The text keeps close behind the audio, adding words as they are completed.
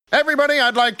Everybody,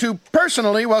 I'd like to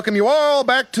personally welcome you all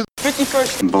back to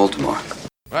 51st in Baltimore.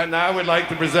 Right now, we'd like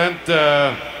to present,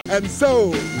 And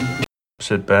so...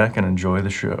 Sit back and enjoy the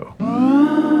show.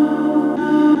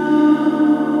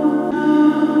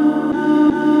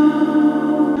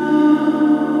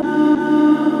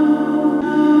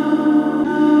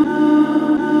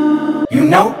 You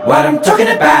know what I'm talking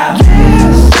about.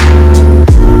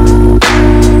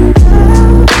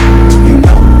 You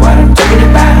know what I'm talking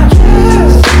about.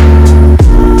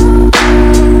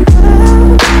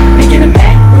 Making a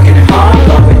man, working it hard,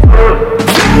 love it.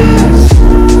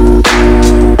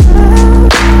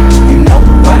 You know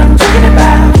what I'm talking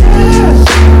about.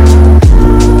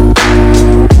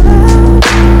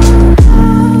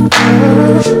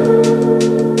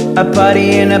 I party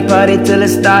and I party till it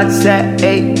starts at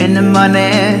 8 in the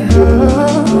morning.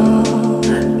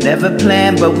 Never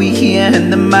planned, but we here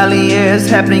and the Molly is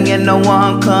happening and no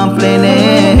one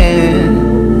complaining.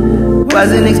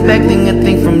 Wasn't expecting a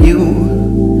thing from you.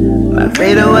 My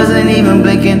radar wasn't even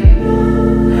blinking.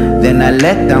 Then I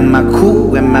let down my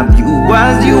cool and my view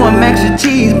was you. I'm extra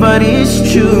cheese, but it's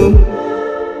true.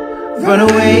 Run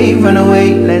away,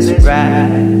 let's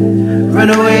ride. Run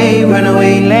away,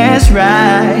 let's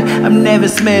ride. I'm never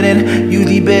smitten,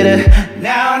 usually bitter.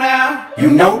 Now, You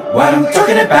know what I'm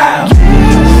talking about.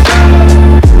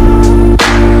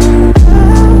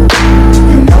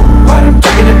 You know what I'm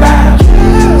talking about.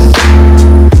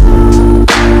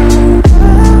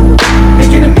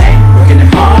 Making a man, working it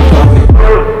hard, love it.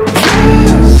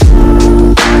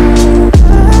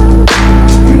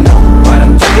 You know what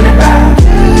I'm talking about.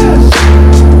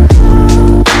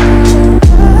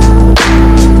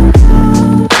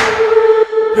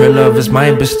 her love is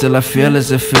mine, but still I feel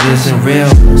as if it isn't real.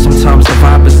 Sometimes the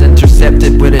vibe is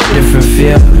intercepted with a different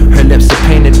feel. Her lips are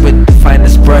painted with the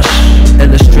finest brush,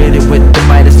 illustrated with the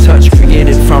Midas touch,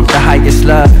 created from the highest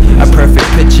love. A perfect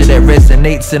picture that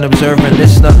resonates in observing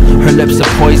listener. Her lips are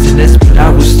poisonous, but I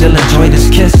will still enjoy this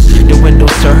kiss. The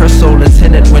windows to her soul is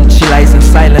tinted when she lies in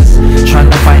silence, trying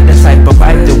to find the type of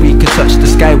vibe that we could touch the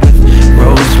sky with.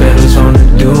 Rose petals on the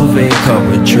duvet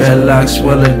cover, dreadlocks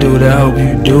will I do to help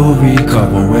you do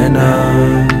recover. When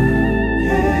I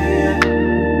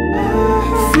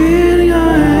feel your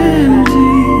energy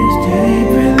is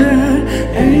deeper than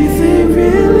anything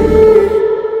really.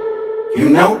 You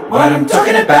know what I'm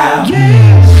talking about. You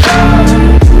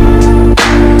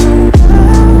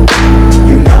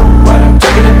know what I'm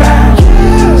talking about.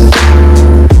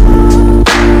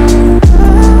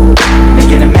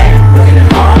 Making a man, working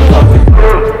it hard, love it.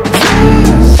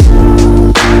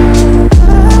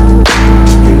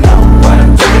 You know what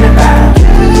I'm talking about.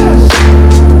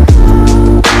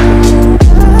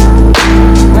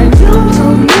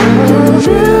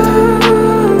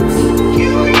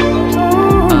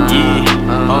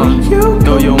 When you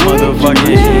throw your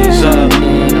motherfucking hands up.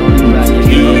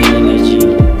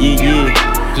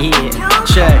 Yeah.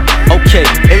 Check. Okay,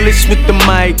 illest with the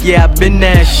mic, yeah, I been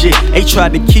that shit. They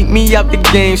tried to keep me out the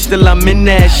game, still I'm in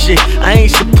that shit. I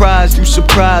ain't surprised, you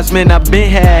surprised, man, I been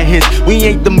had hits. We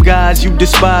ain't them guys you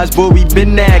despise, boy, we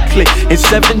been that click. And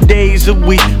 7 days a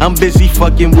week, I'm busy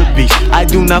fucking with beats. I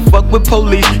do not fuck with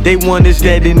police, they want us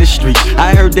dead in the streets.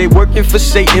 I heard they working for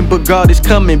Satan, but God is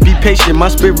coming. Be patient, my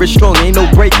spirit strong, ain't no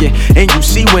breaking. And you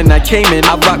see when I came in,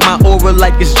 I rock my aura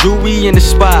like it's jewelry in the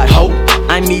spot. Ho,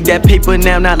 I need that paper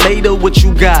now, not later, what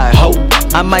you got? Ho,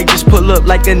 I might just pull up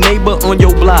like a neighbor on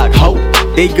your block. Ho,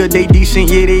 they good, they decent,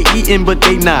 yeah, they eatin', but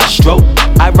they not. Stroke,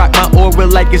 I rock my aura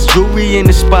like it's jewelry in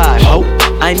the spot. Ho,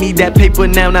 I need that paper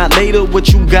now, not later, what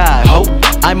you got? Ho,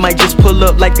 I might just pull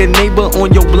up like a neighbor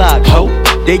on your block. Ho,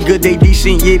 they good, they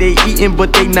decent, yeah, they eatin',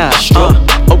 but they not. Stroke,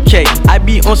 okay, I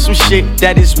be on some shit,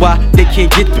 that is why they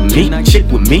can't get to me. Chick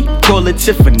with me, call her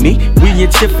Tiffany, we in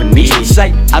Tiffany's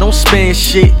sight. I don't spend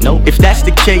shit, no. If that's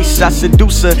the case, I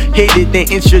seduce her, hit it,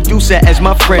 then introduce her as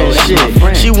my friend.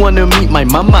 Shit, she wanna meet my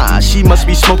mama, she must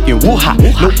be smoking woo-ha.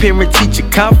 No parent-teacher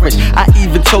conference, I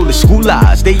even told the school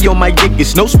lies. They on my dick,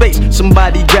 it's no space,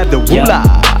 somebody grab the ruler.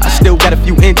 I still got a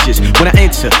few inches when I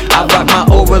enter. I rock my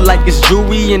aura like it's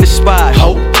jewelry in the spot.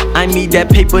 Ho, I need that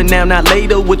paper now, not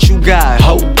later, what you got?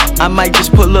 Ho, I might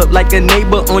just pull up like a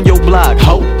neighbor on your block.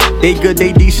 Ho, they good,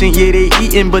 they decent, yeah, they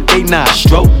eatin', but they not.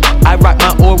 Stroke, I rock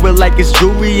my aura like it's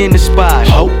jewelry in the spot.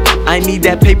 Ho, I need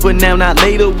that paper now, not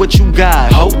later, what you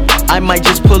got? Ho, I might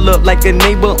just pull up like a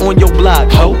neighbor on your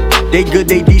block. Ho, they good,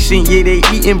 they decent, yeah, they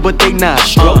eatin', but they not.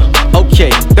 Stroke.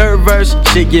 Okay, third verse,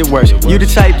 shit get worse. You the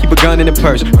type, keep a gun in the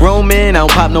purse. Grown man, I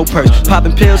don't pop no purse.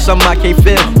 Popping pills, something I can't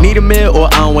feel. Need a meal or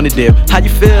I don't wanna deal. How you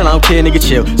feel? I don't care, nigga,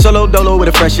 chill. Solo dolo with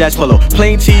a fresh ass polo.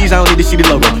 Plain tees, I don't need to see the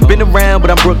logo. Been around,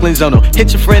 but I'm Brooklyn Zono.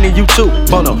 Hit your friend and you too,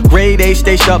 Bono. Grade A,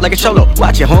 stay sharp like a cholo.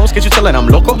 Watch your homes, get you tellin' I'm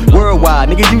local. Worldwide,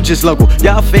 nigga, you just local.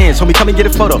 Y'all fans, homie, come and get a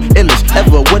photo. Illest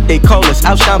ever, what they call us.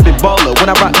 Outshine been baller. When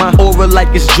I rock my aura like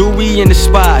it's jewelry in the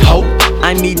spot. Ho,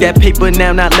 I need that paper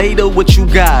now, not later. What you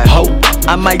got? Ho,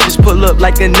 I might just pull up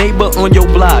like a neighbor on your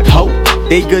block. Ho,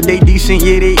 they good, they decent,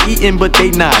 yeah, they eatin', but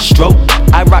they not. Stroke,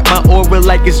 I rock my aura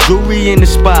like it's jewelry in the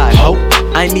spot. Ho,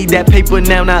 I need that paper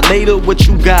now, not later. What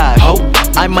you got? Ho,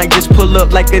 I might just pull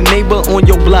up like a neighbor on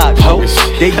your block. Ho,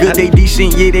 they good, they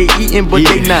decent, yeah, they eatin', but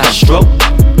they not. Stroke,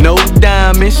 no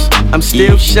diamonds, I'm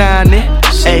still shining.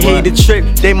 Hey, hate the trip,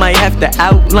 they might have to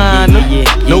outline them.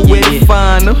 Nowhere to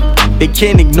find them, they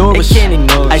can't ignore us.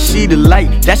 I see the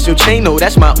light, that's your chain, no,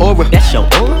 that's my aura. That's your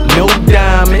aura. No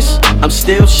diamonds, I'm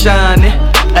still shining.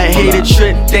 I hate a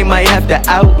trip, they might have to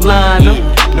outline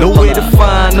them. Nowhere to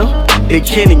find them, they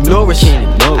can't ignore us.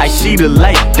 I see the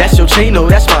light, that's your chain, no,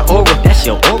 that's my aura. That's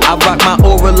your aura. I rock my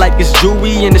aura like it's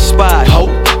jewelry in the spot. Ho,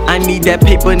 I need that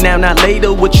paper now, not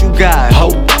later. What you got? Ho,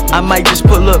 I might just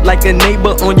pull up like a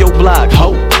neighbor on your block.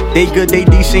 Ho, they good, they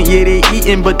decent, yeah, they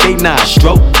eatin', but they not.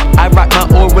 Stroke, I rock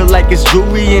my aura like it's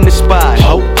jewelry in the spot.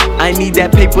 Ho, I need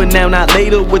that paper now, not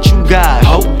later. What you got?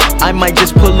 Ho, I might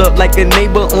just pull up like a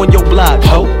neighbor on your block.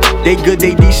 Ho, they good,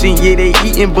 they decent, yeah, they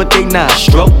eatin', but they not.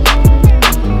 Stroke.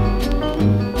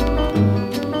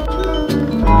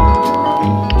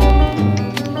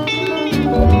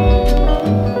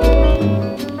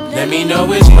 Let me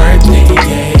know it's worth it,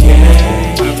 yeah, yeah.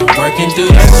 Working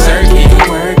through that circuit,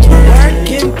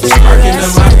 working, sparking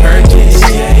up my purpose,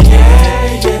 yeah,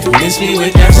 yeah. Miss me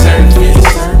with that surface.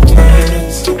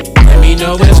 Let me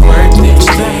know it's worth it,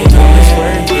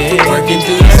 yeah. Working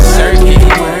through that circuit,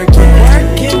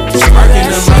 working, sparking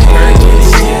up my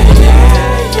purpose, yeah,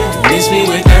 yeah. Miss me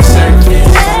with that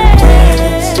surface.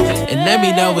 And let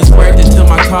me know it's worth it till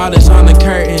my call is on the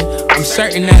curtain. I'm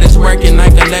certain that it's working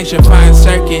like electrifying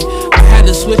circuit. I had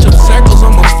to switch up circles,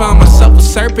 almost found myself a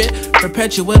serpent.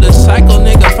 Perpetuate a cycle,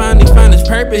 nigga finally found his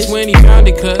purpose when he found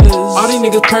it. Cause all these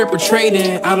niggas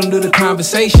perpetrating, I don't do the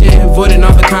conversation, avoiding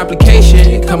all the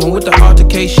complication, coming with the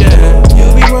altercation. You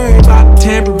be worried about the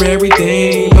temporary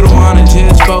thing, but I wanna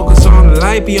just focus on the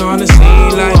light beyond the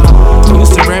scene. Like,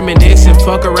 used to reminisce and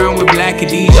fuck around with Black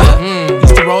Khadijah.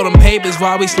 Used to roll them papers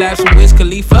while we slapped some Wiz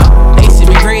Khalifa. Lacey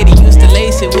McGrady used to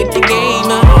lace it with the game.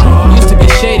 Used to be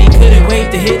shady, couldn't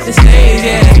wait to hit the stage,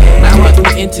 yeah. Now I'm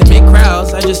with intimate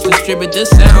crowds, I just distribute the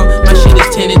sound. My shit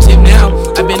is tentative now,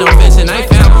 I've been offensive, I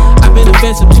found I've been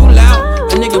offensive too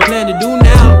loud, a nigga plan to do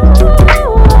now.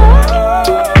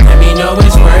 Let me know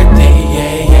it's worth it,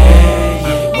 yeah,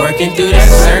 yeah. Working through that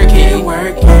circuit,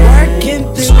 working,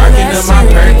 sparking up my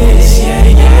purpose, yeah,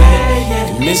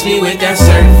 yeah. Miss me with that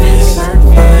surface.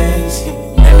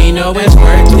 Let me know it's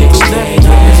worth it, yeah,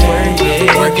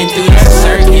 yeah. Working through that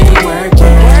circuit, working,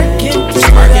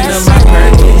 sparking up my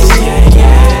purpose, yeah,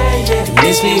 yeah.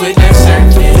 Miss me with that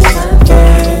surface.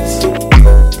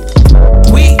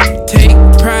 We take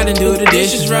pride and do the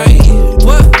dishes right.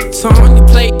 What's on your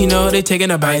plate? You know they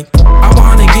taking a bite. I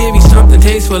wanna give you something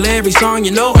tasteful every song.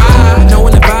 You know I know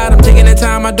in the vibe. I'm taking the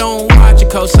time. I don't watch your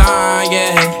cosign,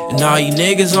 yeah. And all you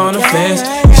niggas on the fence,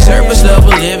 you surface level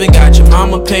living, got your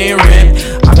mama paying rent.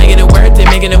 I'm making it worth it,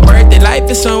 making it worth it. Life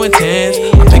is so intense.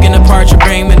 I'm picking apart your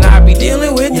brain, but I be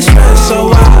dealing with the stress.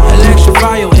 So I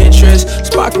electrify your interest,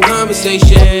 sparking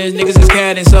conversations. Niggas is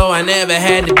catting, so I never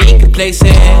had to be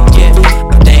complacent. Yeah,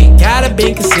 I think gotta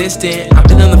be consistent. I've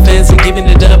been on the fence and giving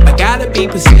it up. I gotta be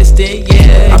persistent.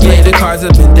 Yeah, I play the cards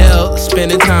I've been dealt.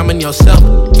 Spending time on yourself.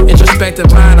 Introspective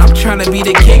mind. I'm trying to be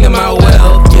the king of my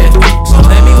wealth. Yeah, so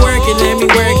let me work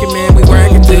it, man. We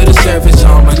working through the surface.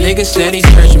 All my niggas steady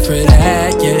searching for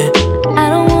that. Yeah. I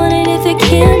don't want it if it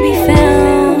can't be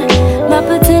found. My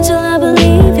potential, I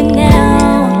believe in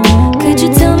now. Could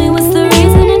you tell me what's the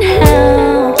reason and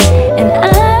how? And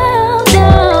I'll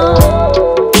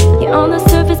know you're on the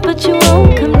surface, but you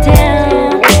won't come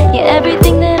down. You're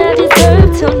everything that I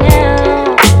deserve till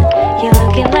now. You're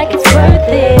looking like it's worth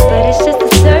it, but it's just the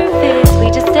surface.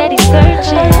 We just steady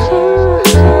searching.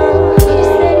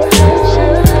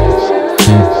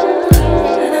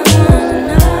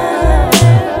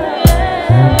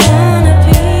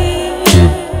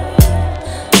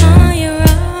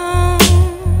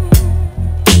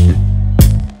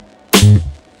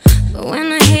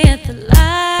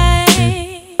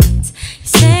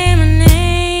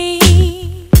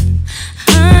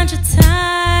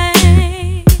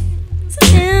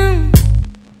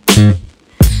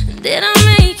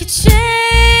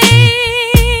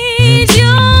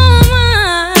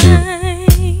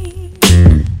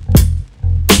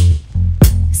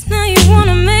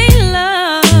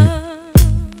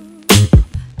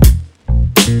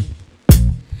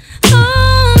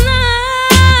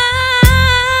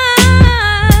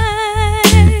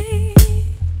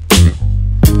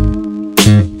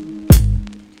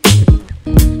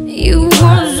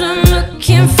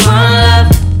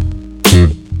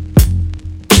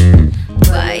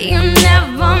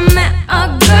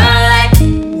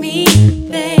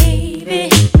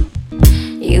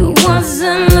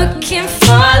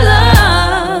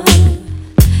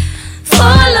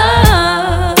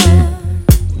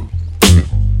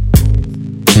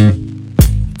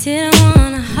 Didn't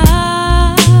want a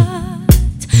heart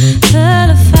full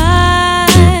of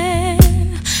fire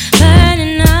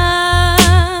burning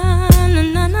on.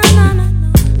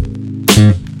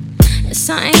 It's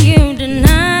something you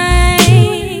deny.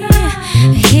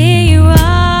 Here you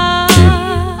are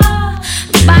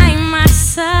by my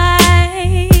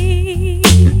side.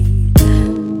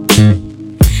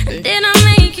 And then I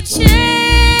make you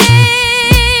change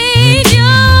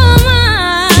your mind.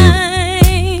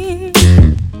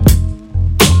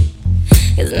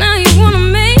 'Cause now you wanna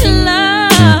make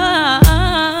love,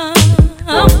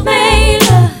 make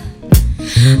love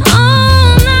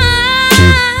all night.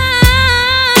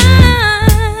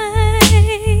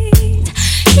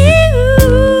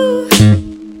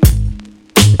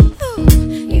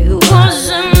 You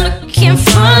wasn't looking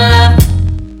for love,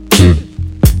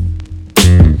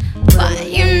 but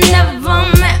you never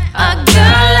met a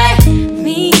girl like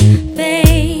me,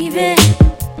 baby.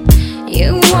 You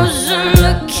wasn't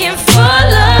looking for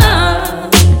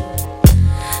love,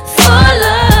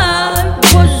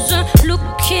 wasn't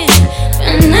looking,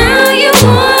 but now you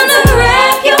wanna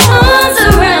wrap your arms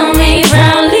around me,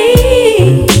 proudly,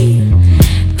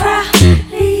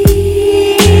 proudly.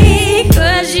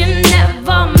 'Cause you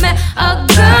never met a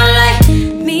girl like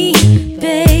me,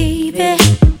 baby.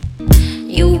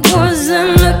 You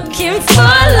wasn't looking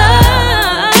for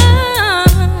love,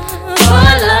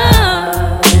 for love.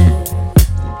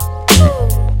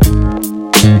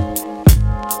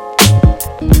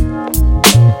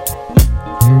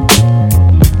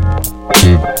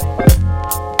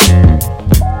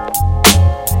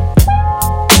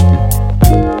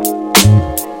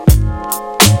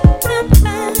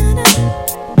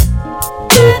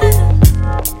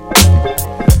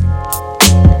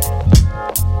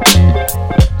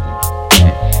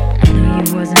 I know you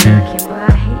wasn't looking, but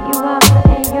I hit you up,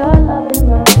 and your love is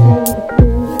my favorite.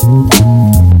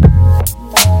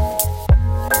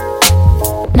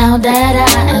 Now that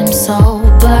I am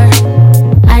sober,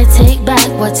 I take back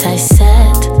what I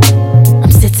said.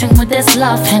 I'm sitting with this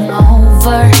love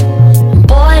hangover, and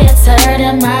boy, it's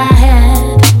hurting my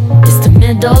head. It's the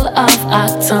middle of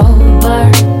October,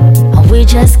 and we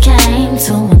just came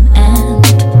to an end.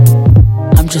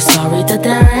 I'm just sorry that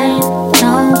there ain't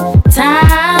no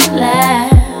time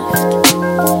left.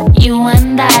 You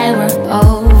and I were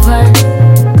over,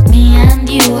 me and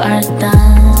you are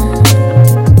done.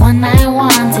 When I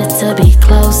wanted to be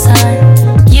closer,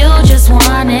 you just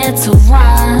wanted to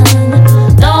run.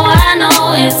 Though I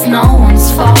know it's no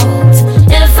one's fault,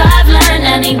 if I've learned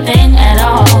anything at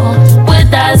all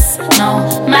with us, no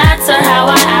matter how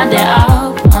I add it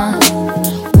up,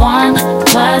 1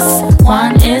 plus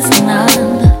 1 is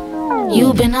none.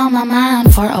 You've been on my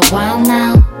mind for a while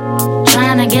now,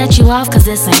 trying to get you off 'cause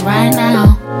this ain't right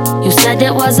now. You said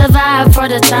it was a vibe for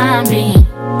the time being.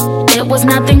 It was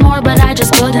nothing more, but I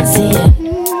just couldn't see it.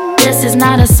 This is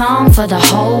not a song for the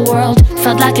whole world.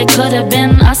 Felt like it could have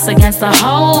been us against the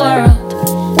whole world.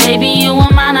 Baby, you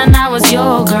were mine and I was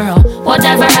your girl.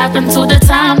 Whatever happened to the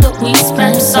time that we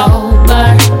spent sober?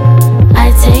 I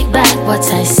take back what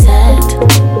I said.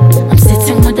 I'm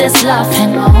sitting with this love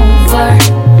hangover.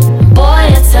 Boy,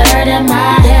 it's hurting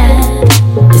my head.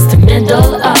 It's the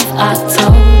middle of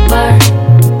October,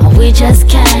 and we just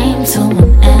came to an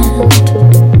end.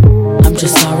 I'm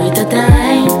just sorry that there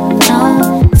ain't no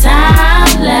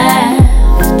time left.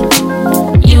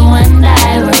 You and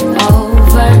I were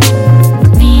over,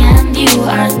 me and you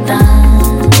are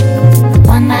done.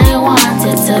 When I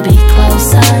wanted to be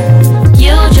closer,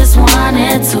 you just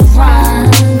wanted to run.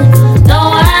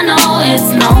 Though I know it's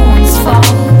no one's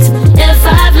fault, if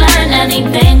I've learned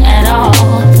anything at all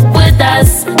with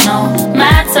us, no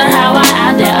matter how I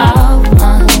add it up,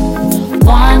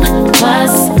 1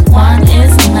 plus 1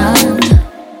 is none.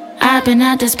 I've been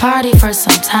at this party for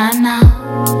some time now,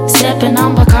 sipping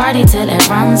on Bacardi till it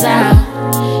runs out.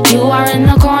 You are in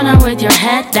the corner with your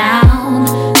head down.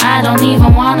 I don't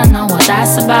even wanna know what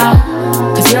that's about,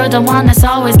 'cause you're the one that's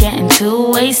always getting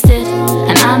too wasted,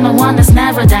 and I'm the one that's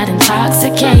never that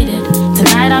intoxicated.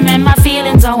 Tonight I'm in my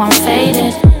feelings, oh I'm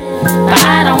faded, but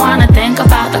I don't wanna think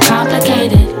about the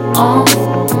complicated. Oh,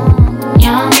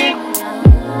 young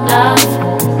love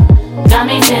got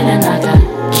me feeling like I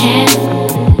can't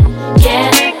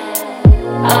get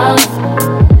up,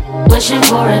 wishing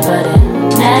for it but it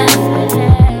never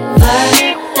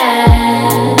left.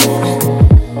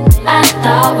 I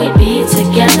thought we'd be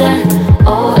together,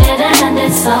 oh it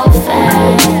ended so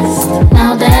fast.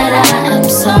 Now that I am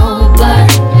sober,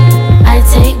 I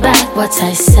take back what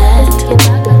I said.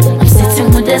 I'm sitting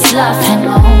with this love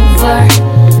hangover,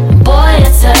 boy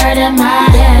it's hurting my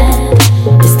head.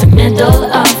 It's the middle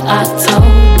of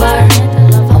October,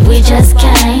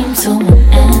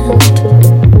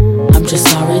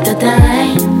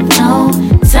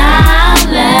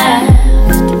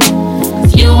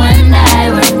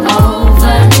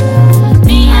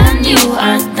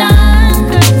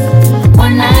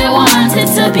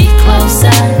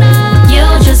 said you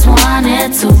just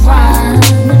wanted to run,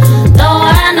 though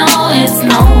I know it's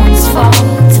no one's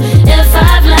fault. If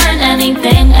I've learned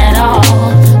anything at all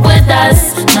with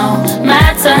us, no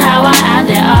matter how I add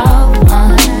it up,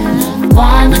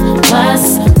 1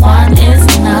 plus 1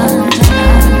 is none.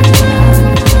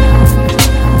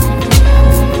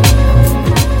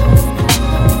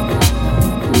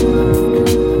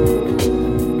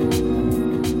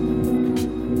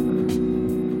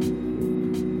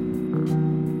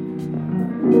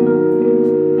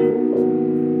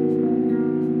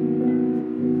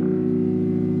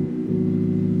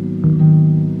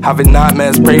 Having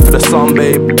nightmares, pray for the sun,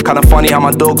 babe. Kinda funny how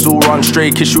my dogs all run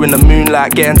straight. Kiss you in the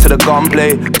moonlight, get into the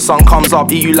gunplay. Sun comes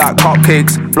up, eat you like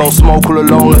cupcakes. Blow smoke all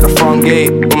alone at the front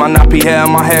gate. With my nappy hair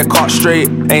and my hair cut straight.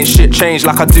 Ain't shit changed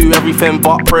like I do everything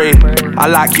but pray. I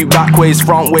like you back ways,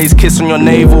 front ways, kiss on your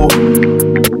navel.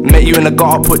 Met you in the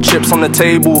gutter, put chips on the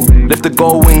table. Lift the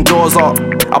gold wing doors up.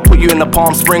 I put you in the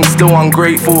Palm Springs, still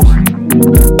ungrateful.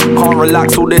 Can't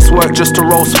relax, all this work just to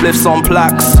roll spliffs on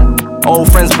plaques.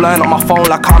 Old friends blowing on my phone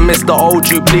like I missed the old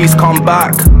you, please come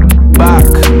back. Back.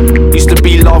 Used to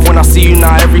be love when I see you,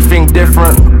 now everything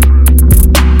different.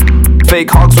 Fake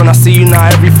hugs when I see you, now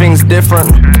everything's different.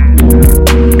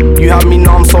 You had me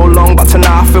numb so long, but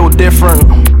tonight I feel different.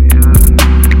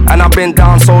 And I've been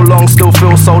down so long, still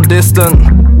feel so distant.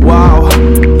 Wow.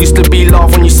 Used to be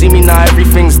love when you see me, now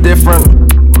everything's different.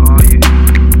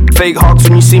 Fake hugs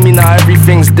when you see me, now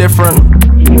everything's different.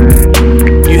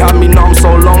 You had me numb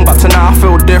so long, but tonight I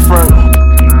feel different.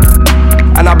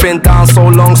 And I've been down so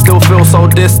long, still feel so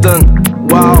distant.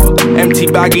 Wow, empty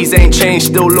baggies ain't changed,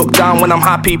 still look down when I'm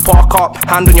happy. Park up,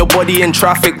 hand on your body in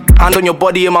traffic. Hand on your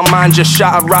body in my mind, just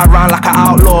shattered, ride round like an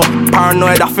outlaw.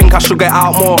 Paranoid, I think I should get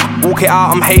out more. Walk it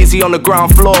out, I'm hazy on the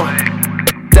ground floor.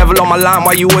 Devil on my line,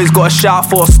 why you always gotta shout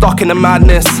for? Stuck in the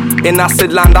madness, in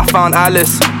acid land I found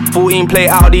Alice. 14 plate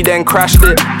Audi, then crashed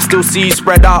it. Still see you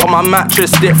spread out on my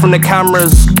mattress, dip from the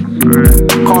cameras.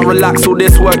 Can't relax, all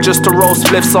this work just to roll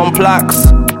spliffs on plaques.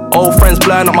 Old friends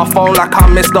blowing up my phone like I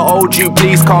missed the old you,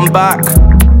 please come back.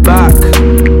 Back.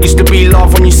 Used to be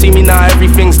love when you see me, now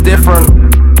everything's different.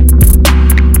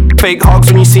 Fake hugs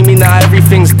when you see me, now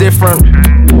everything's different.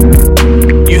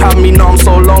 You had me numb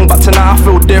so long, but tonight I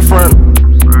feel different.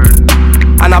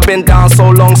 And I've been down so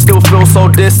long, still feel so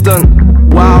distant.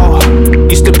 Wow.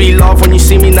 Used to be love when you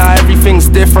see me, now everything's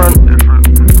different.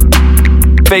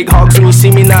 Fake hugs when you see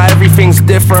me, now everything's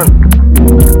different.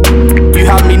 You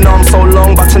had me numb so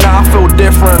long, but tonight I feel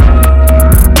different.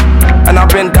 And I've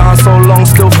been down so long,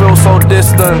 still feel so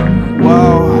distant.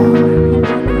 Wow.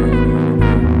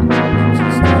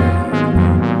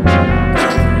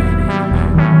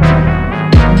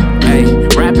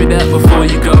 Wrap it up before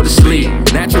you go to sleep.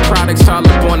 Natural products all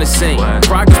up on the scene.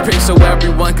 Progress pics so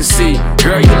everyone can see.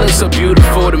 Girl, you look so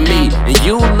beautiful to me. And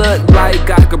you look like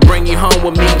I could bring you home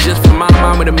with me just for my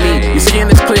mama to meet. Your skin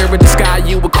is clear with the sky,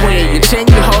 you a queen. Your chin,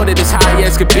 you hold it as high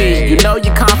as could be. You know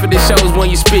your confidence shows when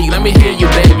you speak. Let me hear you,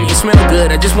 baby. You smell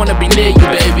good, I just wanna be near you,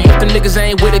 baby. If the niggas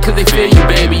ain't with it cause they feel you,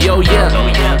 baby. Oh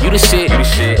yeah, you the shit.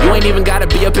 You ain't even gotta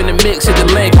be up in the mix. Hit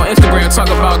the link on Instagram, talk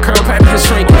about curl patterns and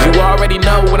shrinkage. You already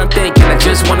know what I'm thinking. I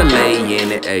just wanna lay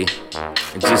in it, ayy,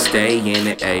 and just stay in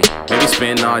it, ayy. Maybe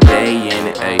spend all day in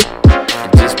it, ayy,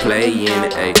 and just play in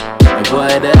it, ayy. And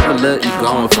whatever look you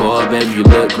going for, baby, you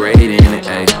look great in it,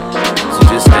 ayy. So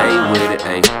just stay with it,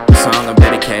 ayy. The song I'm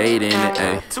dedicating it,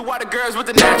 ayy. To all the girls with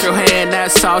the natural hair and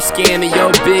that soft skin and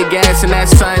your big ass and that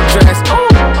sundress. Oh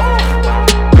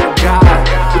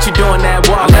God, what you doing that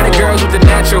walk? All the girls with the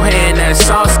natural hair and that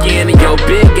soft skin and your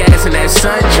big ass and that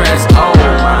sundress. Oh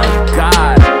my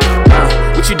God.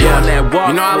 What you doing that walk?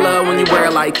 You know I love when you wear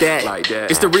it like that.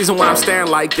 It's the reason why I'm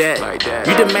staring like that.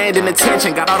 You demanding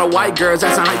attention, got all the white girls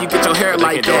asking how you get your hair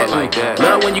like that.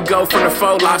 Love when you go from the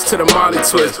faux locks to the Marley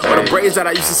twist, or the braids that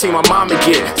I used to see my mama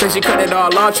get. Said she cut it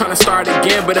all off, trying to start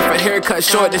again, but if her hair cut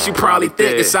short, then she probably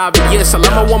thick. It's obvious. I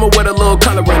love a woman with a little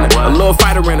color in it, a little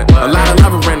fighter in it, a lot of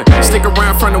lover in it. Stick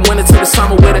around from the winter to the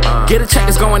summer with it. Get a check,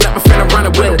 it's going up, I'm finna run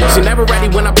it with it. She never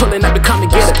ready when I pull it up and come to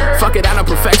get it. Fuck it, I know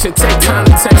perfection. Take time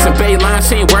to text and bay line.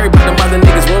 She ain't worried about them other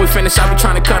niggas. When we finish, I be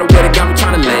trying to cut it with it. Got me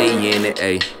trying to lay in it,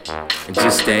 ayy, and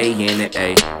just stay in it,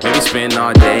 ayy. Maybe spend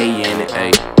all day in it,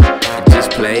 ayy, and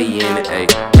just play in it,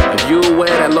 ayy. If you wear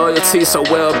that loyalty so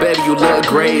well, baby, you look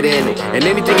great in it. And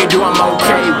anything you do, I'm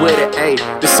okay with it,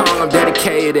 ayy. This song I'm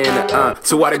dedicated in it,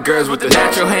 to all the girls with the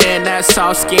natural hair and that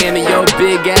soft skin and your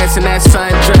big ass and that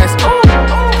sundress.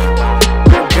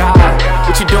 Oh God,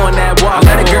 what you doing that walk?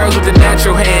 All the girls with the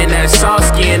natural hair and that soft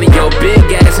skin and your big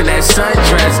ass and that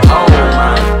sundress. Oh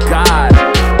my God,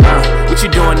 what you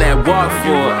doing that walk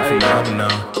for?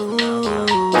 Phenomenal.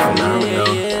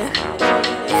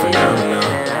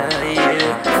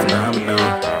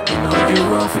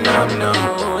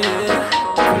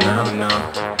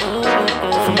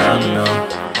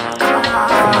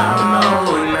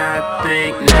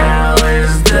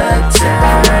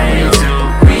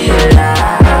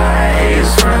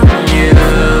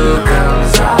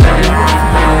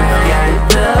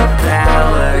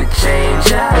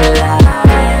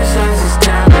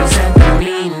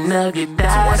 boogie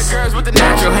does. The girls with the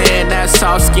natural hair and that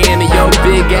soft skin, and your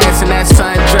big ass and that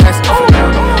sundress. Oh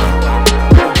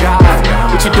God,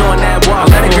 what you doing that walk?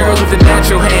 Let the girls with the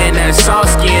natural hair and that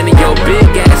soft skin, and your big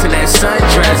ass and that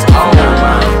sundress. Oh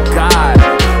my God,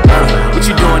 what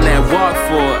you doing that walk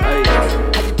for?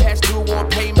 How you pass through on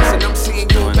payments and I'm seeing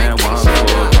you on vacation?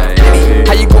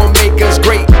 How you gonna make us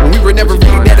great when we were never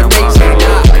really that amazing?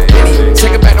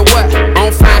 Take it back to what?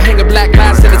 On fire, hang a black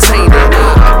lives entertaining.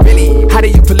 How do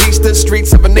you police the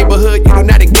streets of a neighborhood you do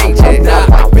not engage in?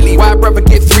 Why brother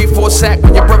get 3-4 sack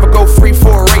when your brother go free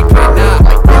for a rape?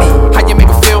 How you make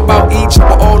a film about Egypt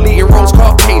but all eating rolls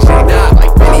Caucasian?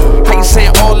 How you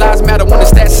saying all lives matter when the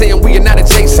stats saying we are not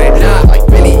adjacent?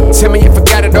 Tell me if I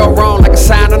got it all wrong, like a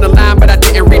sign on the line, but I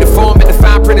didn't read the form. And the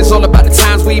fine print is all about the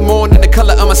times we mourn, and the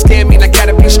color of my skin mean I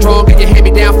gotta be strong. And you hand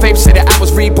me down fame, say that I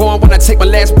was reborn. When I take my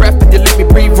last breath, then you let me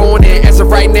breathe on. And as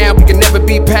of right now, we can never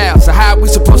be pals. So how are we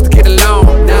supposed to get along?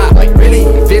 Like really,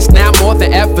 this now more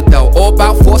than ever though. All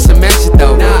about force and measure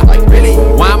though. Like really,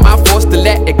 why am I forced to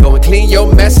let it go and clean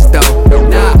your messes though?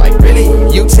 Like really,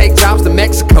 you take jobs to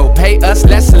Mexico, pay us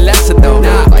less and lesser though.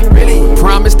 Like really,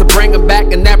 promise to bring them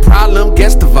back and that problem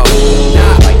gets the vote.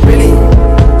 Like really,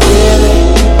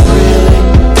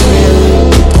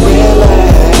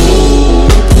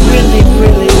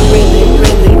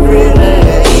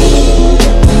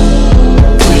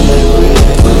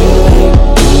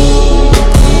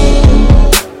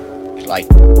 like,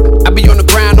 I be on the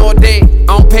grind all day,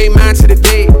 I don't pay mine to the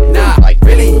day. Like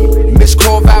really, miss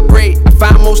call vibrate, I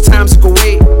find most times it go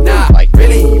wait. Like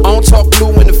really, I don't talk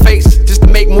blue in the face, just to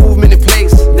make movement in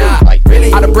place. Like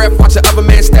really, out of breath watching other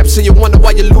man's steps and you wonder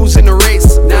why you're losing the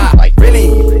race. Like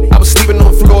really, I was sleeping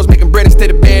on floors, making bread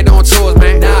instead of bed on tours,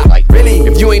 man. Like really,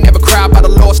 if you ain't never cried about the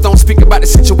loss, don't speak about the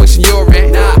situation you're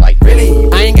in. Like really,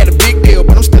 I ain't got a big deal,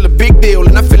 but I'm still a big deal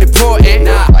and I feel important.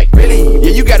 Like really,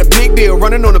 yeah, you got a big deal,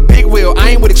 running on a big wheel,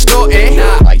 I ain't with extorting.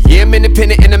 Like yeah, I'm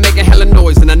independent and I'm making hella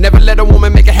noise, and I never let a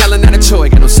woman make a hella not a toy.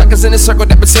 Got no suckers in the circle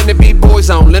that pretend to be boys.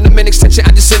 I don't lend them an extension,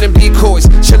 I just send them decoys.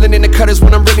 Chilling in the cutters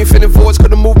when I'm really feeling voids. Cause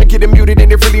the movement getting muted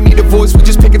and they really need a voice. We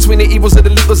just pick between the evils of the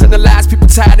legals and the lies. People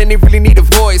tired and they really need a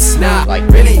voice. Like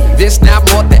really, this now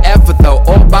more than ever though.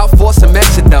 All about force and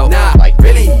measure though. Like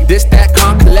really, this that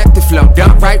calm collective flow.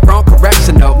 Done right, wrong,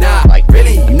 correction though. Like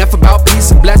really, enough about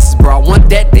peace and blessings, bro. I want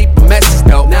that deeper message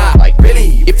though. Like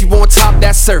really, if you want top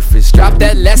that surface, drop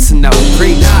that lesson though.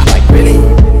 Preach. Like really,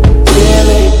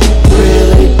 really,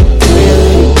 really,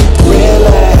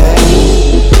 really,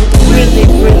 really,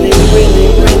 really, really,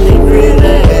 really,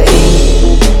 really.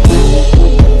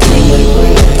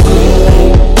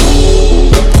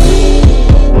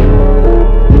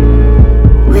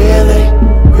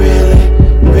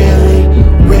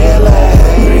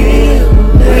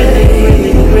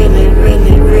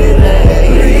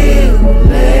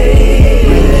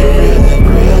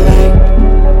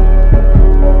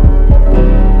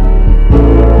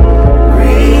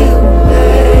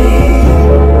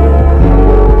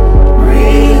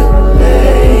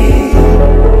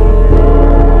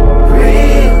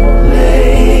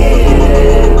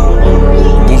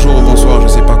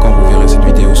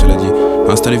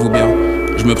 Installez-vous bien,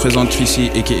 je me présente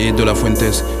Chrissy, a.k.a. De La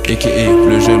Fuentes, a.k.a.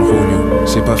 le jeune Rolio,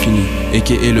 c'est pas fini,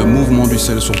 a.k.a. le mouvement du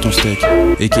sel sur ton steak,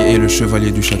 a.k.a. le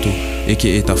chevalier du château,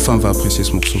 a.k.a. ta femme va apprécier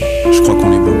ce morceau, je crois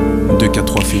qu'on est bon, 2, 4,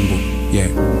 3 films beau, yeah.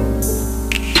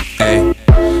 Hey,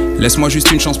 laisse-moi juste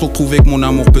une chance pour te prouver que mon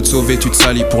amour peut te sauver, tu te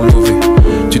salis pour lever.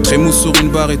 Tu te remousses sur une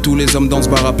barre et tous les hommes dans ce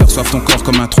bar aperçoivent ton corps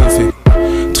comme un trophée.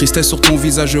 Tristesse sur ton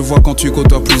visage, je vois quand tu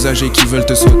côtoies plus âgés qui veulent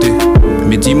te sauter.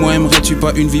 Mais dis-moi, aimerais-tu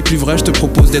pas une vie plus vraie? Je te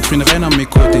propose d'être une reine à mes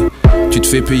côtés. Tu te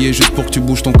fais payer juste pour que tu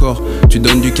bouges ton corps. Tu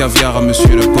donnes du caviar à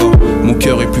monsieur le porc. Mon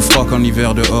cœur est plus froid qu'en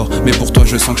hiver dehors. Mais pour toi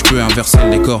je sens que je peux inverser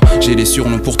le décor. J'ai des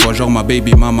surnoms pour toi genre ma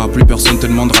baby mama. Plus personne te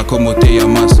demandera comment t'es à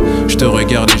masse. Je te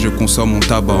regarde et je consomme mon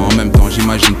tabac. En même temps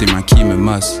j'imagine tes mains qui me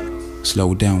massent.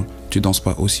 Slow down, tu danses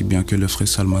pas aussi bien que le frère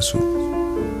Salmassou.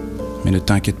 Mais ne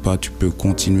t'inquiète pas, tu peux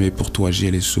continuer, pour toi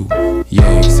j'ai les sous. Yeah.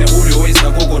 C'est Rolio et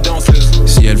sa gogo danseuse.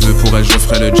 Si elle veut pour elle je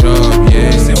ferai le job.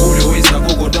 Yeah. C'est Rolio et sa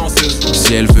gogo danseuse.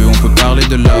 Si elle veut on peut parler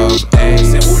de love. Hey.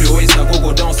 C'est Rolio et sa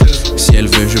gogo danseuse. Si elle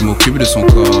veut je m'occupe de son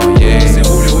corps. Yeah. C'est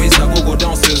Rolio et sa gogo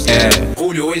danseuse. Yeah.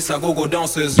 Rolio et sa gogo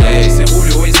danseuse. Yeah. C'est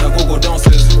Rolio et sa gogo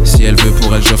danseuse. Si elle veut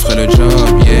pour elle je ferai le job.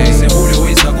 Yeah. C'est Rolio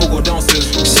et sa gogo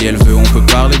danseuse. Si elle veut on peut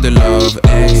parler de love.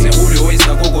 Hey. C'est Rolio et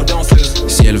sa gogo danseuse.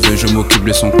 Si elle veut je m'occupe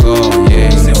de son corps.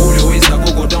 Yeah. C'est Rolio et sa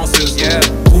gogo danseuse. Yeah.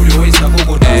 Rolio et sa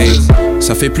gogo danseuse. Hey.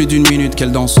 Ça fait plus d'1 minute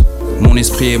qu'elle danse. Mon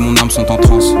esprit et mon âme sont en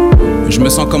transe. Je me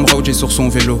sens comme Roger sur son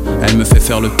vélo. Elle me fait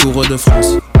faire le tour de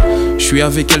France. Je suis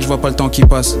avec elle, je vois pas le temps qui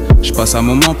passe. Je passe un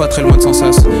moment pas très loin de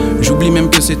Sansas. J'oublie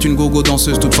même que c'est une gogo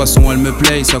danseuse. De toute façon elle me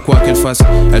plaît, ça quoi qu'elle fasse.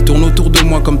 Elle tourne autour de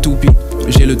moi comme toupie.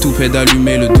 J'ai le toupet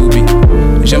d'allumer le doobie.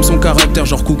 J'aime son caractère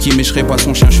genre cookie, mais je serai pas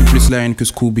son chien, je suis plus la haine que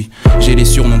Scooby. J'ai des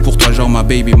surnoms pour toi genre ma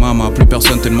baby mama. Plus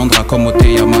personne te demandera comme au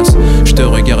Yamas. Je te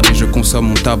regarde et je consomme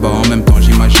mon tabac. En même temps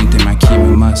j'imagine tes mains qui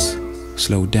me massent.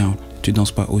 Slow down, tu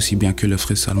danses pas aussi bien que le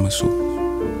frais Salmasso.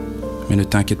 Mais ne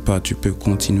t'inquiète pas, tu peux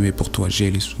continuer, pour toi j'ai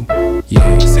les sous. Yeah.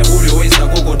 C'est Julio et sa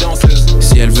gogo danseuse.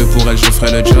 Si elle veut pour elle je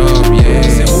ferai le job, yeah.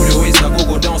 C'est Julio et sa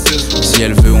gogo danseuse. Si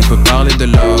elle veut on peut parler de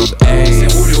love, hey. C'est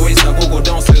Julio et sa gogo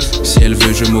danseuse. Si elle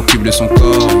veut je m'occupe de son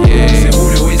corps, yeah. C'est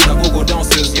Julio et sa gogo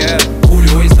danseuse, yeah.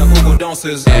 Julio et sa gogo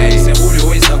danseuse, hey. C'est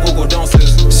Julio et sa gogo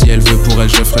danseuse. Si elle veut pour elle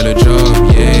je ferai le job,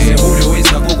 yeah. C'est Julio et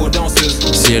sa gogo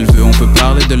danseuse. Si elle veut on peut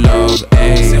parler de love,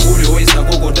 hey. C'est Julio et sa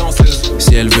gogo danseuse.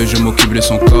 Si elle veut je m'occupe de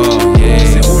son corps, yeah.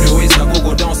 C'est Julio et sa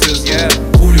gogo danseuse, yeah.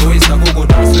 Julio et sa gogo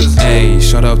danseuse. Hey,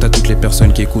 shout out à toutes les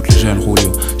personnes qui écoutent le jeune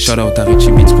Julio. Shout out à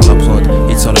Richie Beats pour la prod.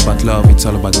 It's all about love, it's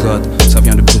all about God. Ça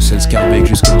vient de Bruxelles, Scarbeck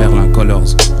jusqu'au Berlin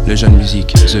Colors. Le jeune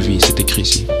musique, The V, c'est écrit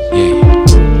ici, yeah.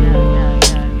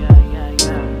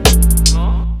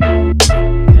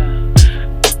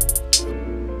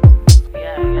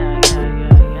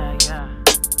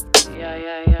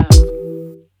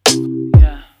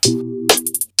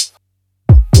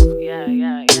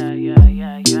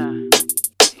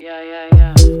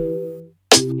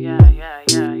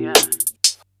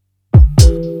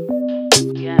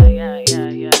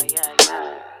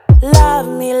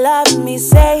 Love me,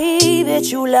 say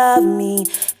that you love me.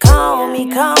 Call me,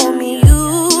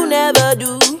 you never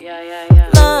do.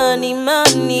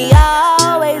 Money,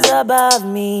 always above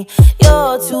me.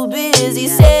 You're too busy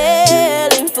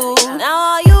selling food.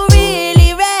 Now are you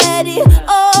really ready, or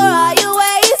are you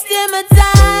wasting my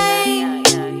time?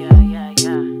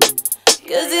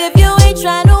 Cause if you ain't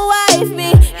trying to wife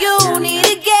me, you need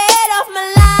to get off my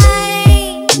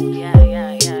line.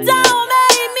 Don't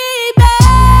make me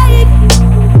beg.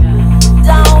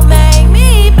 Don't make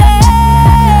me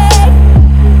beg.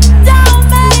 Don't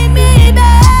make me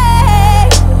beg.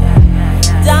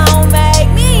 Don't make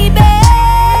me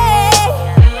beg.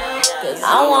 Cause I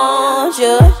want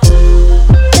you.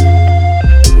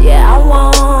 Yeah, I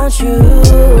want you.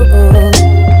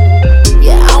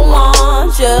 Yeah, I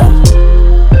want you.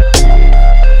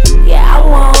 Yeah, I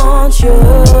want you.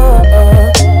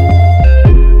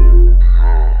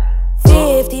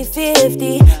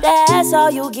 50-50, that's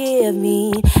all you give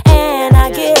me, and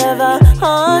I give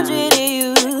 100 to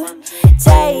you.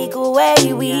 Take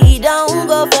away, we don't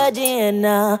go for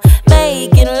dinner.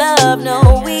 Making love,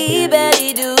 no, we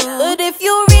barely do. But if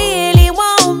you really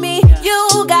want me,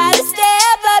 you gotta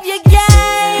step up your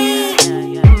game.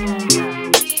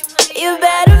 You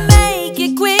better make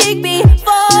it quick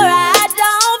before I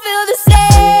don't feel the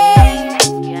same.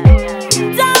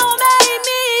 Don't make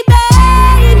me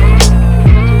beg.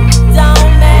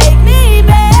 Don't make me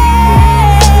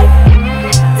beg.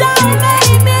 Don't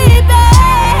make me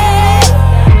beg.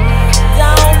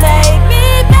 Don't make me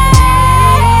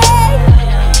beg.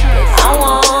 I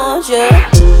want you.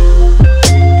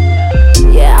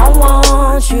 Yeah, I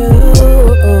want you.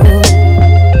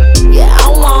 Yeah, I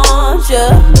want you.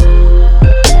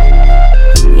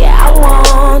 Yeah, I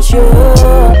want you.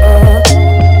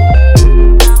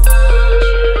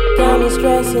 Got me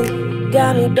stressing,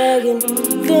 got me begging,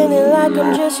 feeling like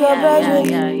I'm just your brethren.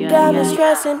 Got me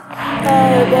stressing,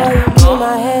 oh boy, you do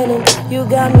my head in. You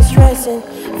got me stressing,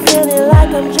 feeling like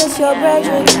I'm just your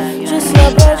brethren, just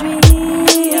your brethren.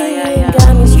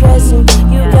 Got me stressing,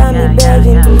 you got me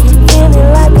begging,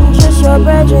 feeling like I'm just your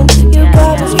brethren. You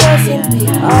got me stressing,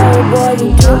 oh boy,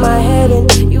 you do my head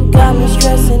in.